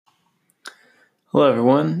Hello,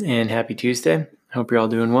 everyone, and happy Tuesday. Hope you're all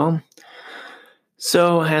doing well.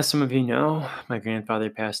 So, as some of you know, my grandfather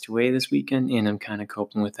passed away this weekend, and I'm kind of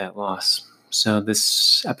coping with that loss. So,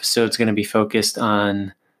 this episode's going to be focused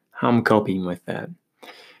on how I'm coping with that.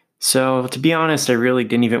 So, to be honest, I really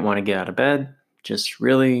didn't even want to get out of bed, just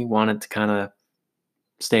really wanted to kind of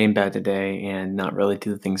stay in bed today and not really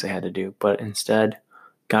do the things I had to do, but instead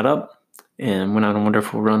got up and went on a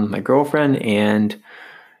wonderful run with my girlfriend and,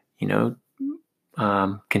 you know,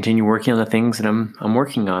 continue working on the things that I'm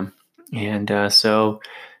working on. And so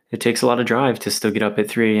it takes a lot of drive to still get up at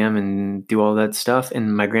 3 a.m. and do all that stuff.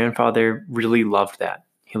 And my grandfather really loved that.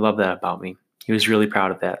 He loved that about me. He was really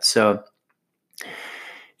proud of that. So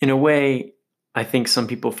in a way, I think some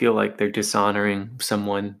people feel like they're dishonoring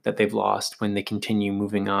someone that they've lost when they continue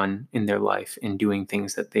moving on in their life and doing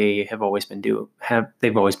things that they have always been doing.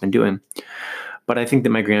 But I think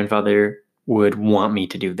that my grandfather would want me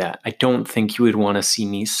to do that. I don't think he would want to see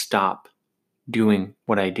me stop doing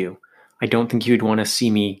what I do. I don't think he would want to see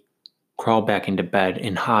me crawl back into bed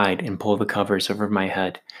and hide and pull the covers over my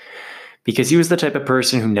head, because he was the type of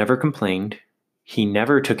person who never complained. He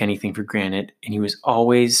never took anything for granted, and he was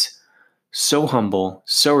always so humble,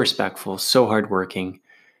 so respectful, so hardworking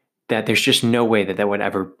that there's just no way that would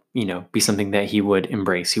ever, be something that he would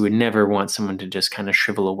embrace. He would never want someone to just kind of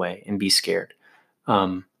shrivel away and be scared.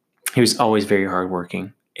 He was always very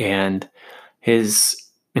hardworking, and his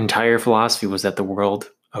entire philosophy was that the world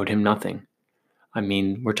owed him nothing. I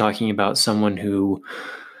mean, we're talking about someone who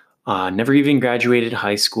never even graduated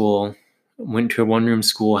high school, went to a one-room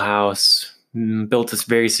schoolhouse, built this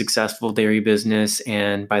very successful dairy business,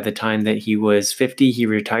 and by the time that he was 50, he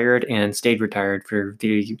retired and stayed retired for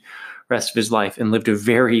the rest of his life and lived a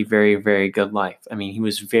very, very, very good life. I mean, he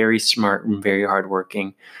was very smart and very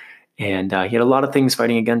hardworking, and he had a lot of things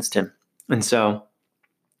fighting against him. And so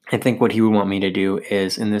I think what he would want me to do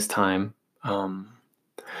is, in this time,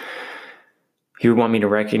 he would want me to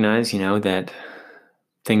recognize, that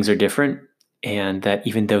things are different, and that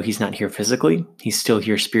even though he's not here physically, he's still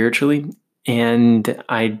here spiritually. And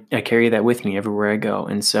I carry that with me everywhere I go.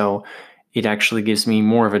 And so it actually gives me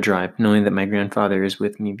more of a drive knowing that my grandfather is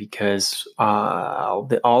with me, because all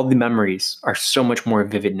the memories are so much more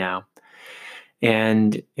vivid now.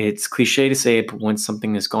 And it's cliche to say it, but once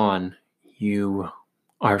something is gone, you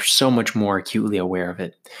are so much more acutely aware of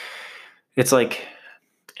it. It's like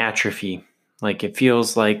atrophy. Like, it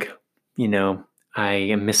feels like, I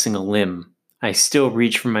am missing a limb. I still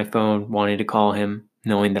reach for my phone wanting to call him,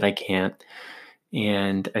 knowing that I can't.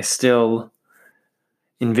 And I still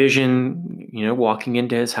envision, walking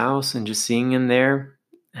into his house and just seeing him there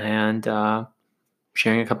and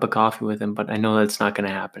sharing a cup of coffee with him. But I know that's not going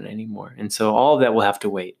to happen anymore. And so all of that will have to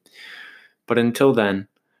wait. But until then,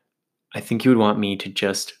 I think he would want me to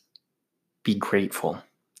just be grateful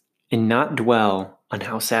and not dwell on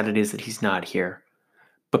how sad it is that he's not here,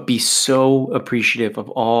 but be so appreciative of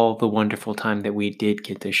all the wonderful time that we did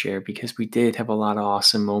get to share, because we did have a lot of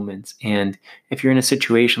awesome moments. And if you're in a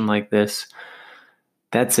situation like this,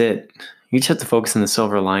 that's it. You just have to focus on the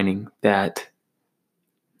silver lining, that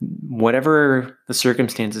whatever the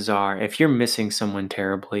circumstances are, if you're missing someone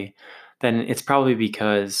terribly, then it's probably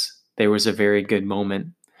because there was a very good moment,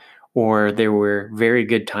 or there were very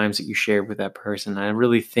good times that you shared with that person. I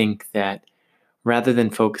really think that rather than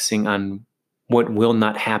focusing on what will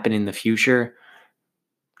not happen in the future,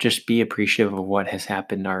 just be appreciative of what has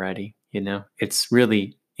happened already. It's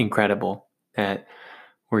really incredible that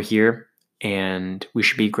we're here, and we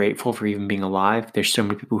should be grateful for even being alive. There's so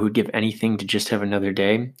many people who'd give anything to just have another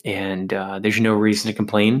day, and there's no reason to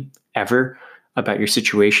complain ever about your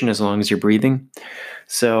situation as long as you're breathing.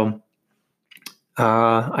 So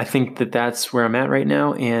I think that that's where I'm at right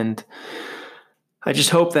now, and I just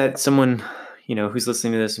hope that someone, who's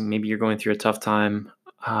listening to this, and maybe you're going through a tough time,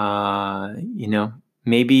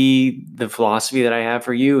 maybe the philosophy that I have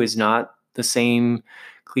for you is not the same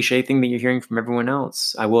cliche thing that you're hearing from everyone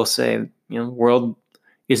else. I will say, the world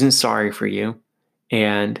isn't sorry for you,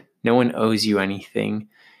 and no one owes you anything.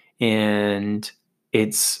 And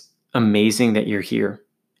it's amazing that you're here.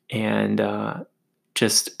 And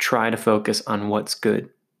just try to focus on what's good,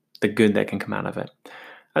 the good that can come out of it.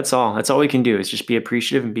 That's all. That's all we can do, is just be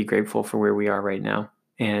appreciative and be grateful for where we are right now,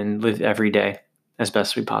 and live every day as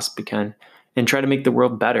best we possibly can, and try to make the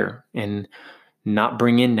world better and not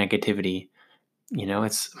bring in negativity.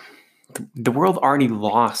 It's the world already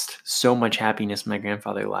lost so much happiness my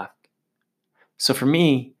grandfather left. So for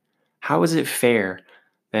me, how is it fair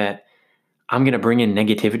that I'm going to bring in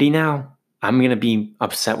negativity now? I'm going to be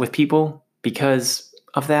upset with people because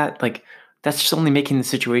of that? Like, that's just only making the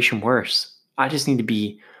situation worse. I just need to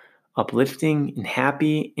be uplifting and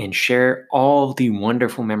happy and share all the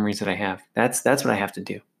wonderful memories that I have. That's what I have to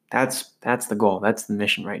do. That's the goal. That's the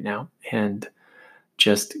mission right now. And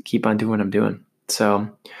just keep on doing what I'm doing. So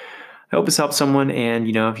I hope this helps someone. And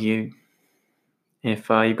if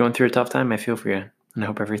you're going through a tough time, I feel for you, and I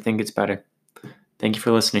hope everything gets better. Thank you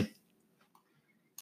for listening.